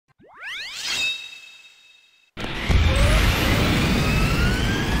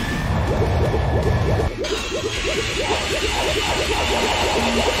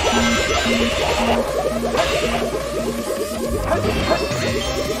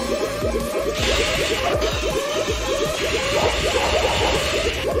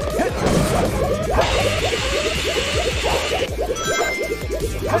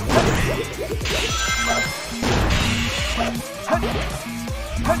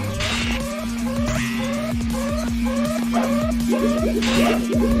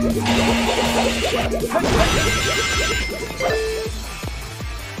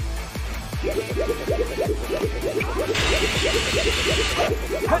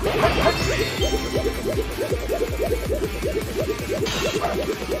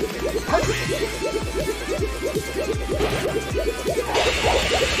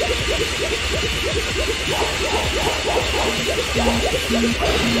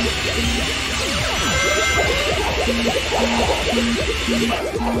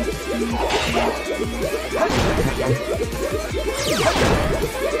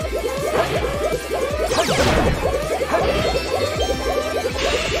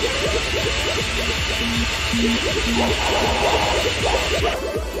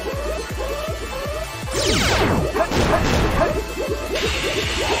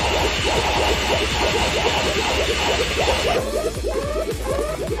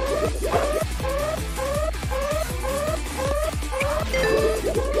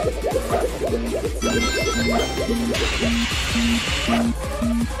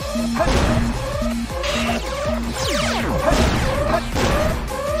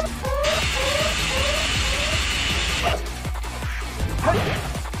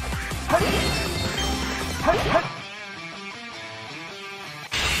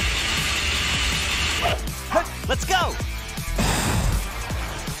Let's go!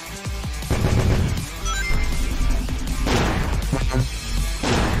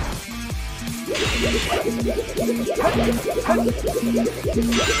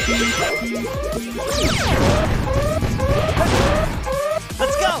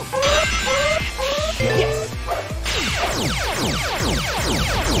 Let's go! Yes!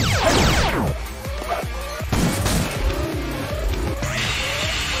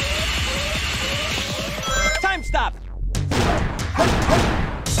 Time stop!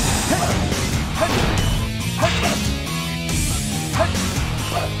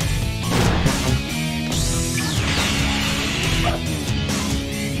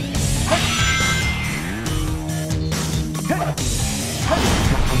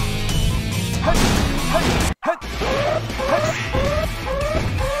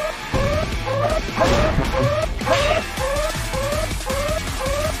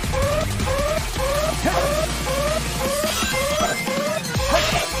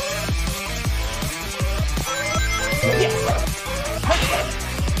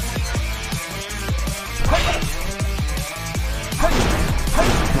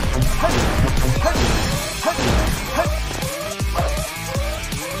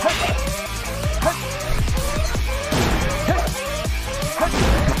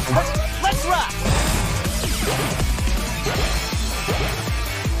 Let's rock!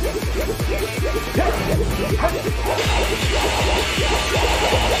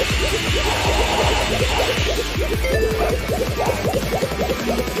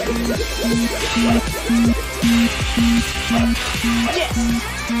 Yes!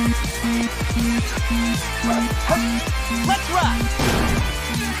 Let's rock!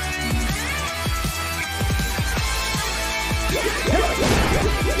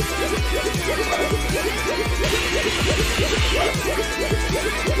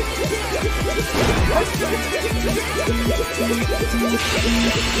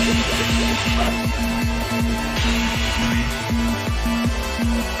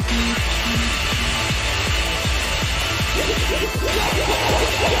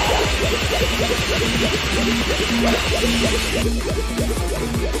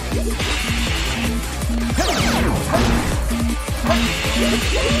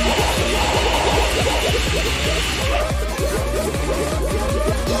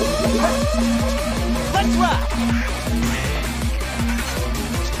 Let's rock!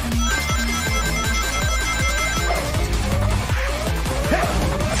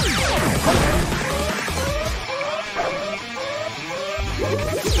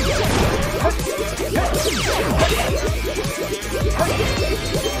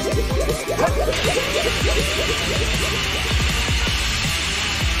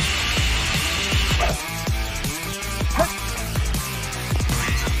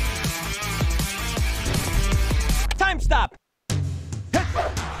 Time stop!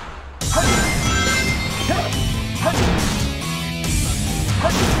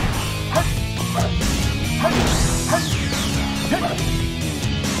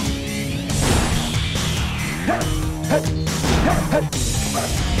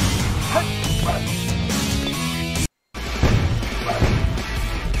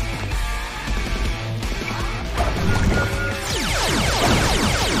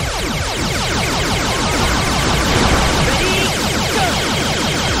 Ready,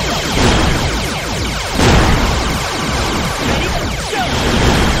 go!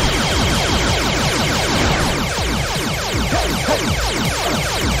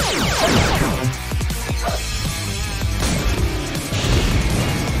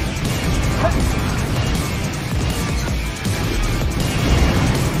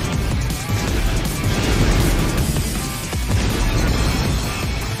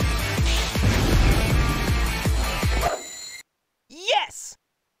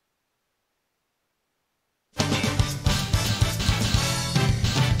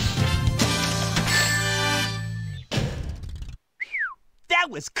 That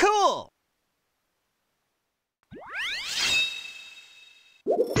was cool!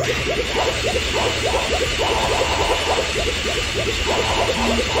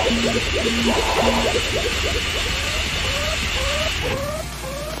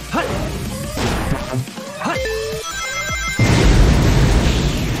 Hut! Hut!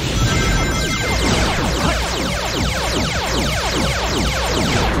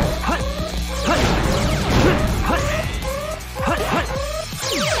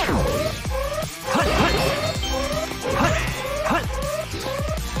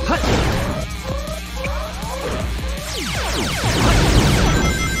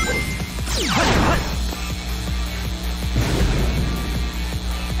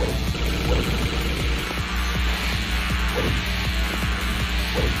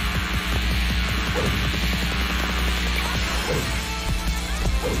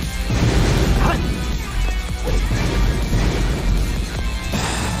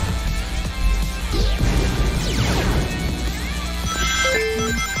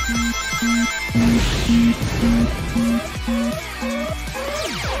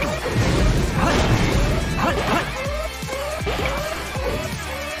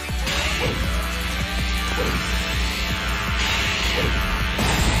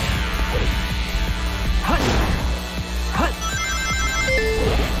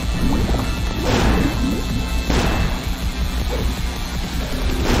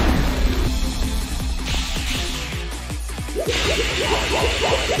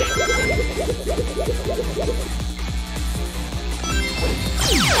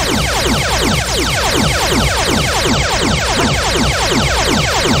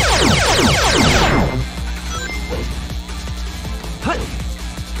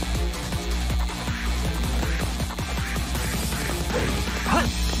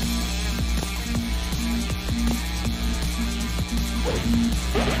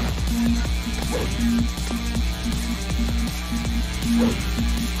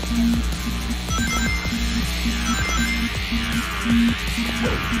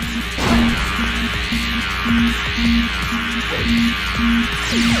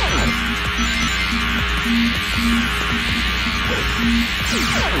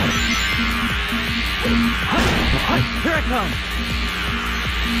 Here it comes!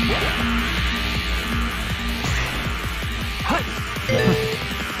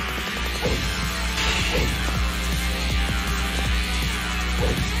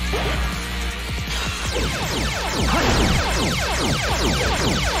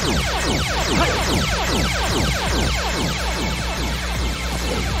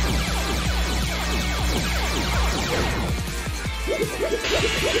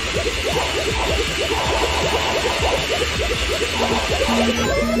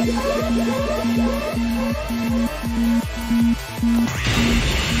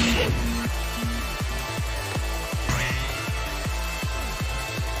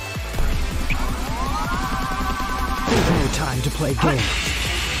 There's no time to play games.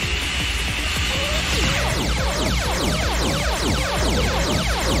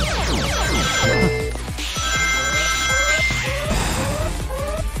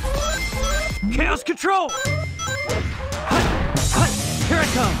 Chaos Control! Hut! Hut! Here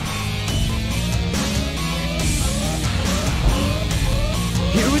it comes!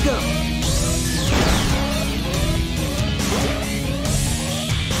 Here we go!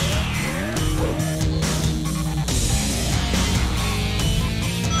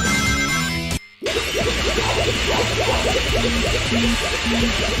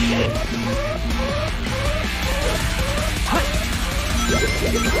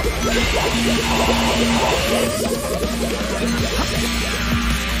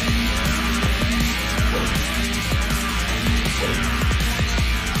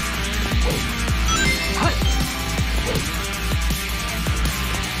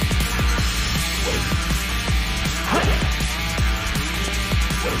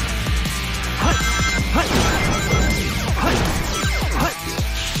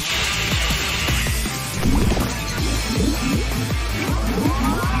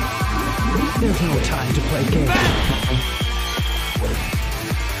 There's no time to play games.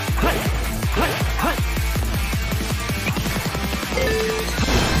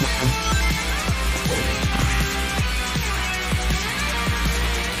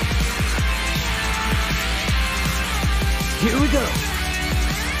 Here we go!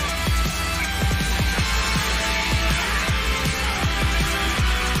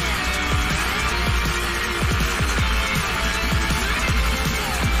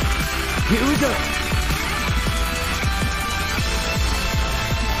 Here we go!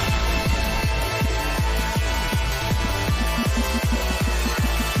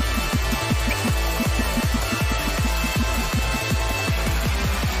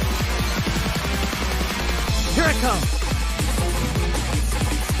 I come!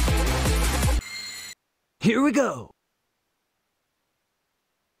 Here we go.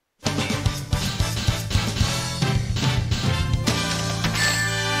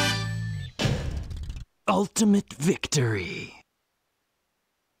 Ultimate victory.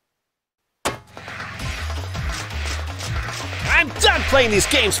 I'm done playing these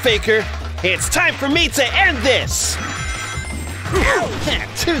games, Faker! It's time for me to end this!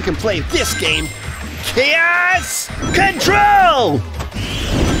 Two can play this game. Chaos Control!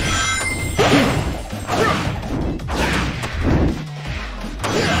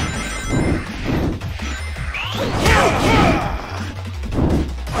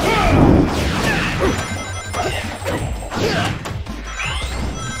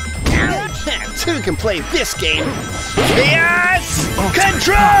 Two can play this game. Chaos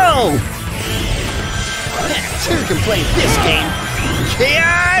Control! Two can play this game.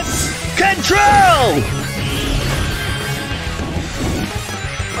 Chaos Control!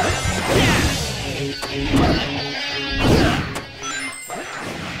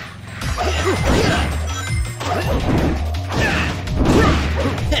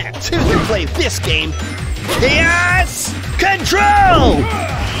 Two can play this game. Chaos Control!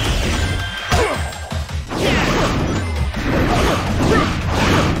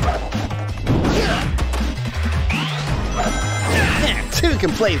 Two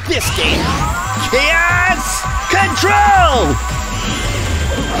can play this game. Chaos Control!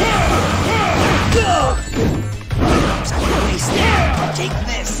 Take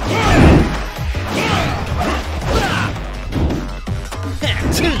this.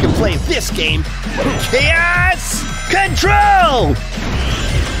 Two can play this game. Chaos Control!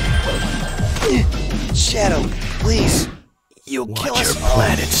 Shadow, please. You'll kill us all. Watch your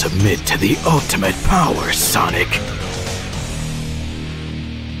planet submit to the ultimate power, Sonic.